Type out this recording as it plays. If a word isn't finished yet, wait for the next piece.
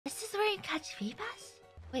you catch Feebas?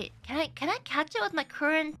 Wait, can I catch it with my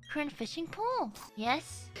current fishing pole?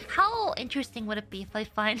 Yes. How interesting would it be if I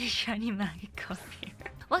find a shiny Magikarp here?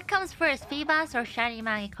 What comes first, Feebas or shiny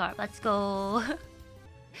Magikarp? Let's go.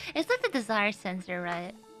 It's like the desire sensor,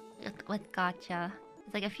 right? With gacha.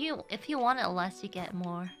 It's like if you want it less, you get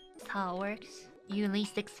more. That's how it works. You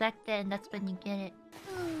least expect it, and that's when you get it.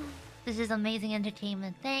 This is amazing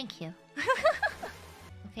entertainment. Thank you.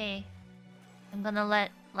 Okay, I'm gonna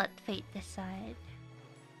let fate decide.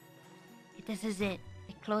 This is it.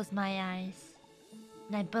 I closed my eyes,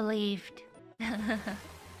 and I believed.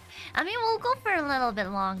 I mean, we'll go for a little bit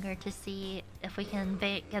longer to see if we can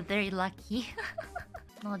get very lucky.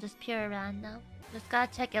 No, just pure random. Just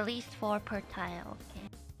gotta check at least 4 per tile, okay?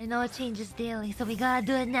 I know it changes daily, so we gotta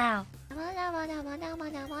do it now. Come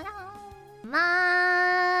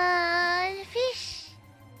on, fish!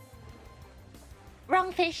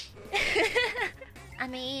 Wrong fish! I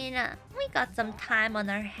mean, we got some time on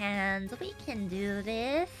our hands. We can do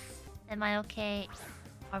this. Am I okay?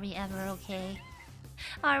 Are we ever okay?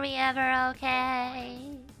 Are we ever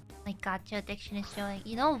okay? My gacha addiction is showing.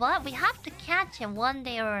 You know what? We have to catch him one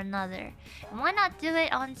day or another. Why not do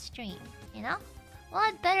it on stream? You know?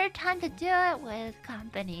 What better time to do it with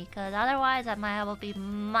company? Because otherwise I might will be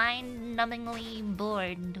mind-numbingly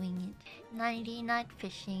bored doing it. 99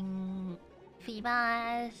 fishing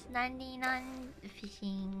Feebas. 99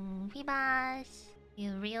 fishing Feebas.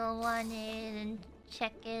 You real one it and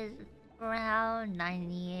check it around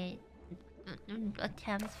 98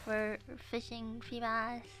 attempts for fishing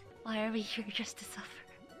Feebas. Why are we here just to suffer?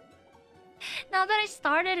 Now that I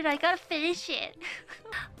started it, I gotta finish it.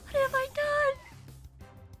 What have I done?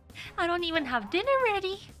 I don't even have dinner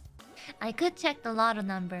ready. I could check the lotto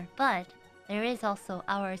number, but there is also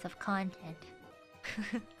hours of content.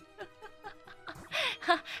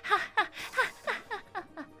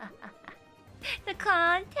 The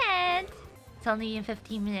content! It's only in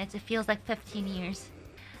 15 minutes. It feels like 15 years.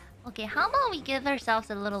 Okay, how about we give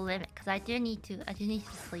ourselves a little limit? Because I do need to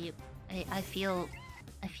sleep. I feel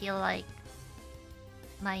like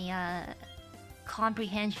my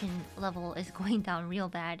comprehension level is going down real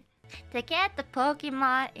bad. To get the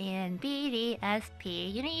Pokemon in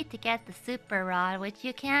bdsp, you need to get the Super Rod, which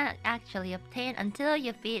you can't actually obtain until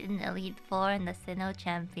you've beaten Elite Four and the Sinnoh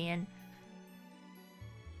Champion.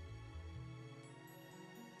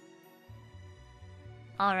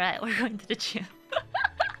 Alright, we're going to the gym.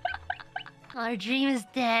 Our dream is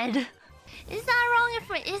dead. Is that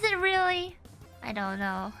wrong? Is it really? I don't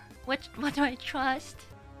know. What do I trust?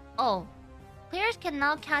 Oh. Players can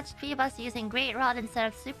now catch Feebas using Great Rod instead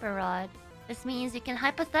of Super Rod. This means you can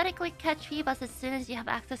hypothetically catch Feebas as soon as you have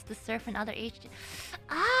access to Surf and other HD...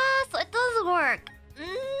 Ah, so it does work!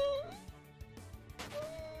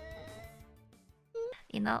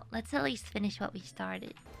 You know, let's at least finish what we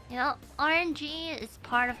started. You know, RNG is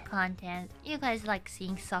part of content. You guys like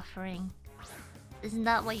seeing suffering. Isn't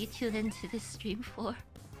that what you tune into this stream for?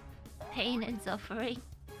 Pain and suffering.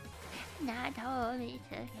 I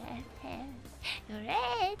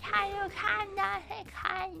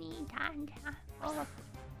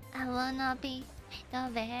wanna be the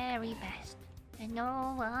very best, and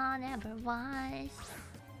no one ever was.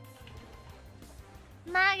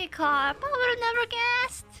 Magikarp! I would have never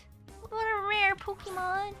guessed! What a rare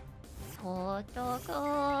Pokemon!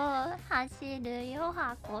 Totoko Hashiru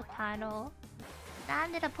Hakotaro.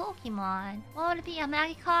 Landed a Pokemon. What would it be? A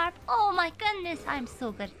Magikarp? Oh my goodness! I'm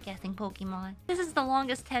so good at guessing Pokemon. This is the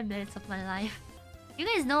longest 10 minutes of my life. You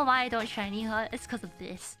guys know why I don't shiny hunt? It's because of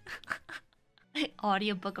this.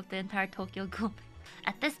 Audiobook of the entire Tokyo Ghoul.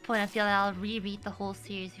 At this point, I feel like I'll reread the whole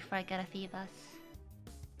series before I get a Feebas.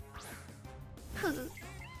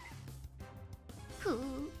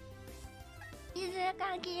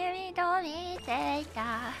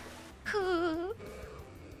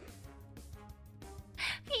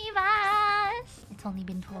 Feebas! It's only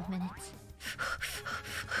been 12 minutes.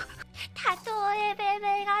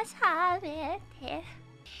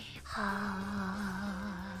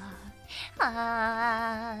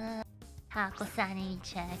 Hako-sanity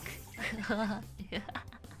check.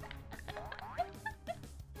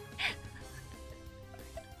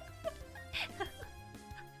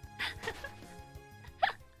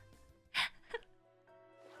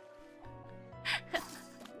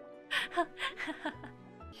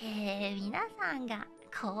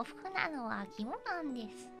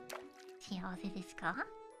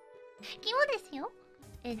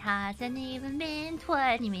 It hasn't even been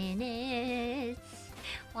 20 minutes.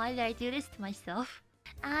 Why did I do this to myself?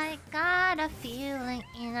 I got a feeling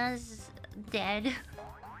Ina's dead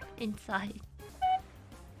inside.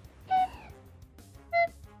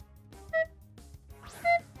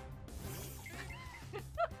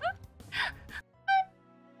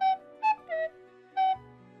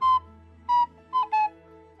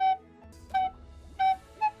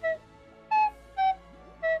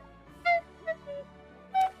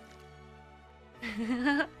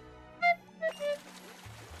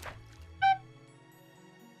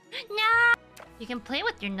 No! You can play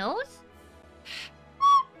with your nose?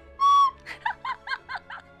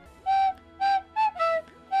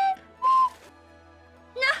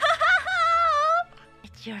 No!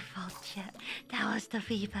 It's your fault, Chet. That was the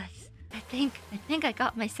Feebas. I think I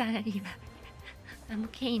got my sanity back. I'm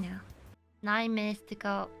okay now. 9 minutes to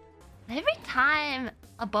go. Every time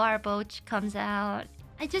a Barboach comes out,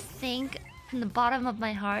 I just think from the bottom of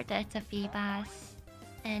my heart that it's a Feebas.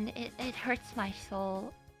 And it hurts my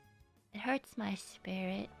soul. It hurts my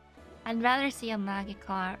spirit. I'd rather see a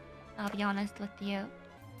Magikarp, I'll be honest with you.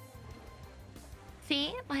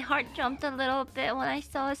 See, my heart jumped a little bit when I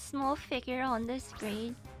saw a small figure on the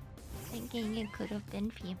screen, thinking it could have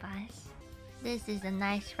been Feebas. This is a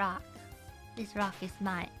nice rock. This rock is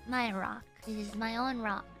my rock. This is my own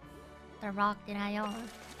rock. The rock that I own.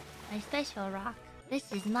 My special rock.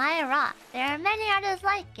 This is my rock. There are many others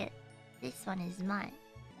like it. This one is mine.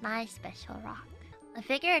 My special rock. I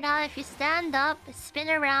figured out if you stand up, spin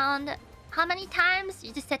around, how many times?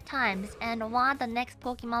 You just said times. And one, the next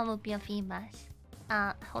Pokemon will be a Feebas.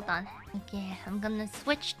 Hold on. Okay, I'm gonna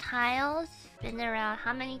switch tiles. Spin around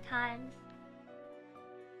how many times?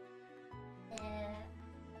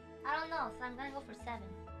 I don't know, so I'm gonna go for 7.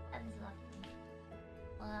 7's lucky.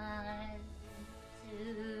 1, 2,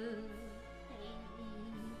 3,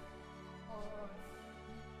 4,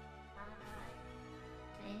 5,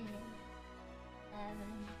 6, 7.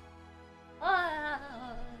 Oh!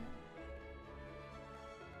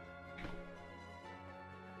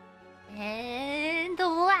 And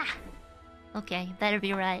wah! Okay, better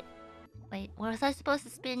be right. Wait, was I supposed to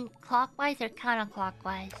spin clockwise or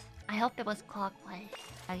counterclockwise? I hope it was clockwise.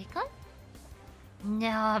 Agicon?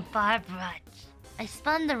 No, Barbara. I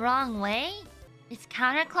spun the wrong way? It's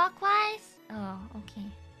counterclockwise? Oh, okay.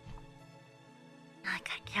 I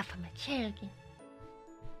gotta get up on my chair again.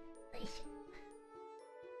 Please.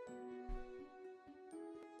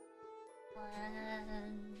 1,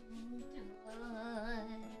 2, 3,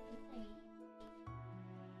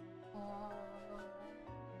 4,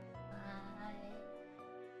 5, 6,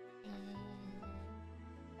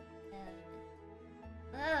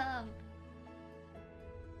 7.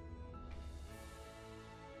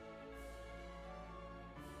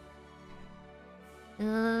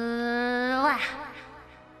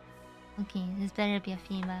 Okay, this better be a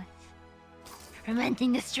Feebas. I'm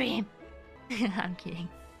ending the stream. I'm kidding.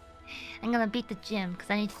 I'm gonna beat the gym because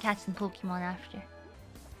I need to catch some Pokemon after.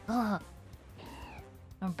 Oh,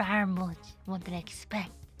 or Barboach. What did I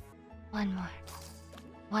expect? One more.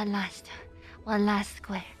 One last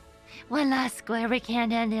square. One last square. We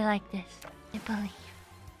can't end it like this. I believe.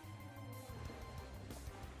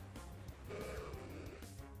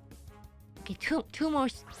 Okay,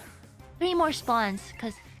 three more spawns,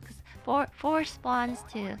 cause four spawns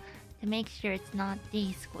to make sure it's not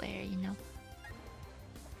D square, you know.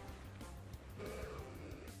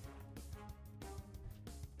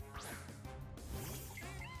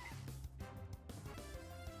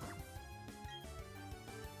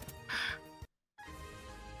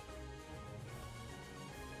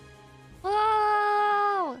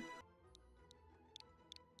 Whoa!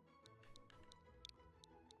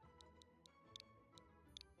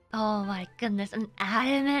 Oh my goodness, an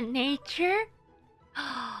adamant nature?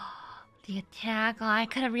 The attack, oh, I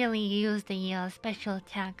could have really used the special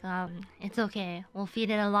attack. It's okay. We'll feed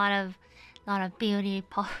it a lot of beauty.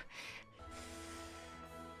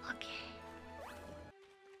 Okay.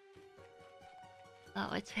 Oh,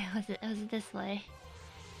 which way was it? Was it this way?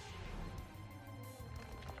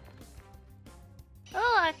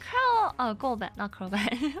 Oh, a crow! Oh, Golbat, not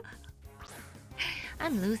Crobat.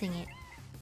 I'm losing it.